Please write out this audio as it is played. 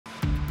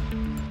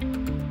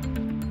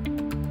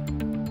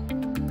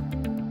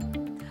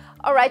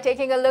All right,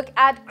 taking a look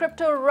at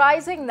Crypto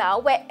Rising now,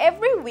 where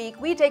every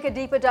week we take a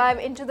deeper dive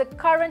into the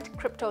current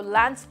crypto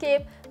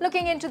landscape,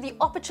 looking into the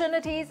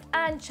opportunities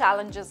and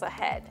challenges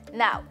ahead.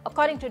 Now,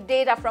 according to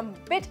data from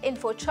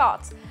BitInfo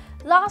Charts,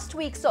 last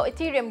week saw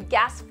Ethereum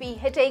gas fee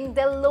hitting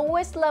their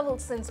lowest level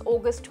since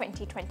August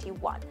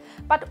 2021.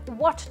 But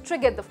what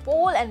triggered the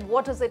fall and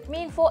what does it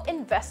mean for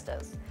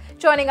investors?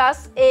 Joining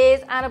us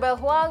is Annabelle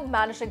Huang,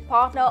 Managing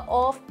Partner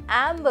of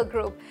Amber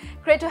Group.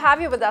 Great to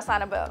have you with us,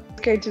 Annabelle.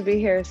 It's great to be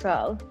here as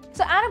well.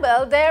 So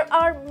Annabelle, there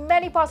are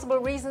many possible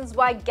reasons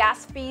why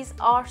gas fees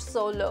are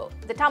so low.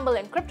 The tumble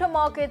in crypto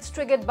markets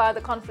triggered by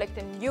the conflict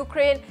in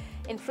Ukraine,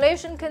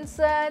 inflation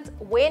concerns,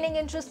 waning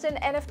interest in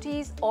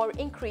NFTs, or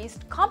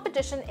increased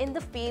competition in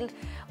the field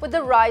with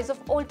the rise of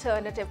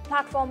alternative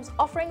platforms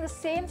offering the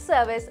same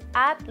service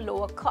at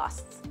lower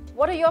costs.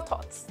 What are your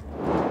thoughts?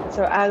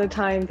 So at the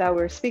time that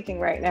we're speaking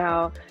right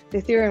now,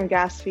 the Ethereum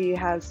gas fee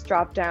has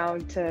dropped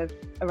down to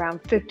around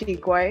 50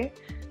 gwei,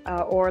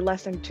 or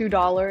less than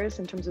 $2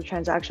 in terms of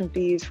transaction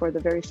fees for the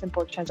very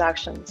simple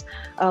transactions,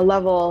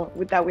 level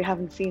that we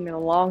haven't seen in a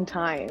long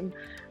time.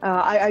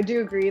 I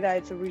do agree that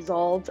it's a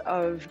result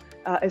of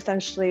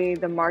essentially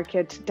the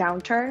market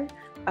downturn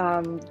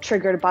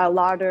triggered by a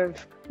lot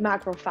of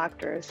macro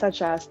factors,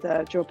 such as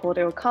the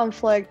geopolitical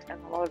conflict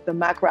and a lot of the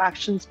macro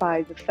actions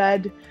by the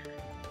Fed.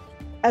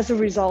 As a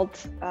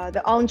result,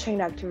 the on-chain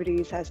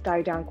activities has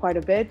died down quite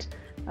a bit.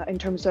 In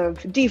terms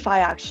of DeFi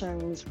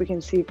actions, we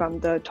can see from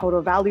the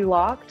total value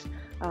locked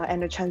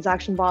and the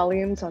transaction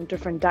volumes on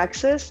different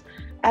DEXs,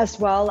 as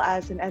well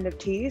as in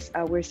NFTs,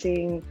 we're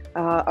seeing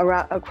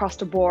across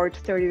the board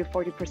 30 to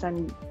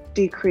 40%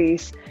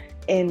 decrease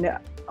in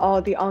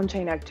all the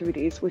on-chain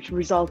activities, which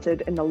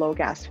resulted in the low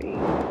gas fee.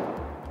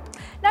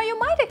 Now, you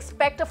might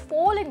expect a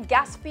fall in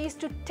gas fees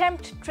to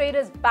tempt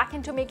traders back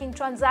into making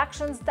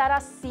transactions that are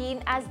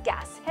seen as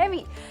gas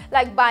heavy,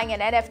 like buying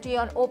an NFT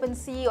on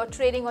OpenSea or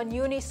trading on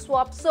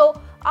Uniswap. So,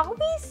 are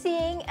we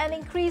seeing an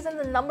increase in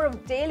the number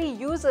of daily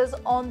users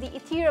on the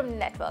Ethereum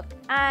network?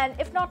 And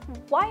if not,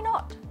 why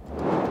not?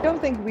 I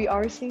don't think we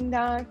are seeing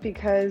that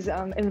because,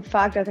 in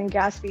fact, I think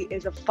gas fee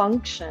is a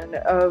function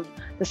of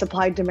the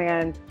supply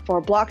demand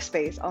for block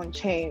space on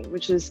chain,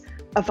 which is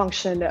a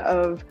function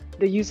of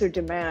the user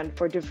demand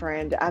for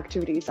different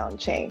activities on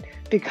chain.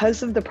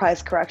 Because of the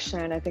price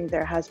correction, I think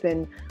there has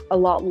been a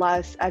lot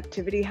less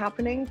activity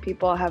happening.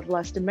 People have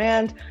less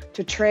demand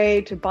to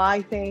trade, to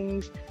buy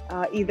things,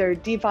 either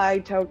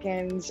DeFi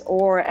tokens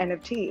or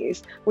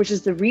NFTs, which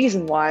is the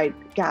reason why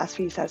gas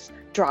fees has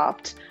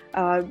dropped.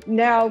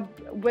 Now,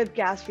 with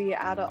gas fee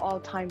at an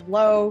all-time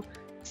low,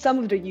 some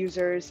of the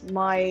users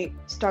might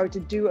start to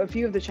do a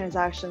few of the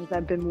transactions that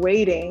have been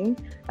waiting,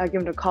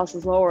 given the cost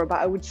is lower. But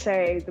I would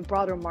say the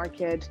broader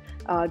market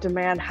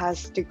demand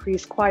has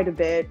decreased quite a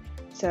bit.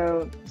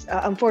 So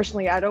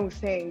unfortunately, I don't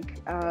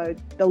think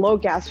the low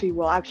gas fee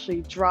will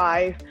actually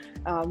drive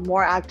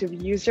more active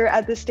user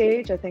at this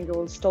stage. I think it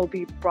will still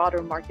be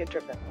broader market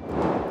driven.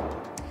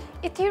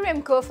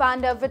 Ethereum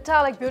co-founder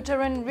Vitalik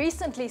Buterin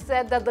recently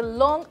said that the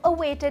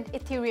long-awaited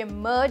Ethereum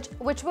merge,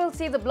 which will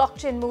see the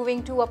blockchain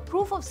moving to a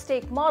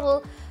proof-of-stake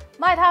model,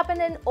 might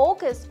happen in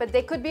August, but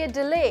there could be a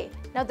delay.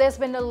 Now, there's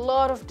been a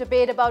lot of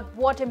debate about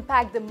what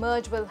impact the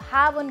merge will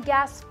have on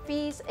gas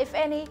fees, if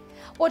any.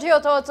 What are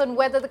your thoughts on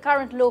whether the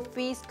current low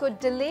fees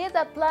could delay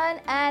that plan,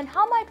 and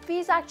how might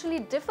fees actually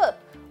differ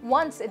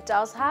once it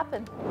does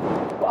happen?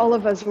 All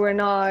of us were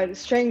not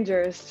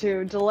strangers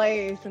to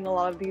delays in a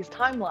lot of these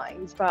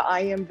timelines, but I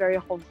am very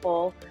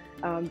hopeful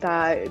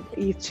that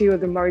ETH2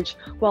 of the merge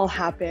will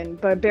happen.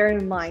 But bear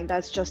in mind,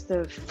 that's just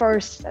the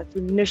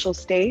initial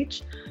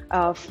stage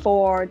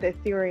for the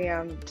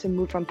Ethereum to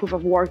move from proof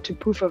of work to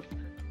proof of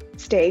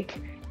stake.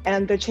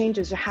 And the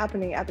changes are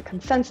happening at the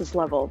consensus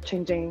level,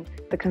 changing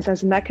the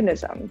consensus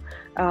mechanism.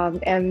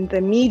 And the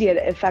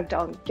immediate effect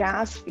on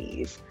gas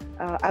fees,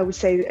 I would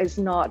say, is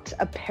not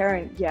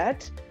apparent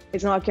yet.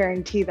 It's not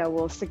guaranteed that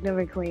will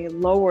significantly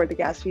lower the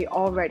gas fee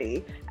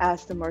already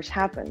as the merge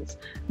happens.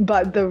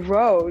 But the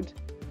road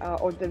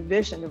or the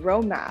vision, the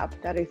roadmap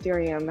that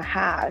Ethereum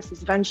has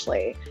is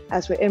eventually,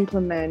 as we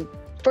implement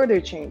further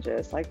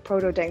changes like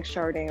proto-dank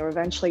sharding or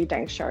eventually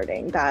dank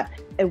sharding, that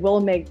it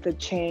will make the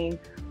chain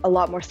a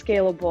lot more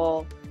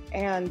scalable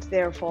and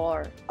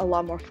therefore a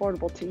lot more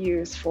affordable to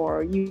use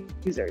for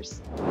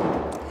users.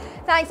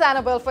 Thanks,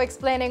 Annabelle, for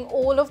explaining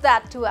all of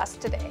that to us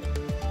today.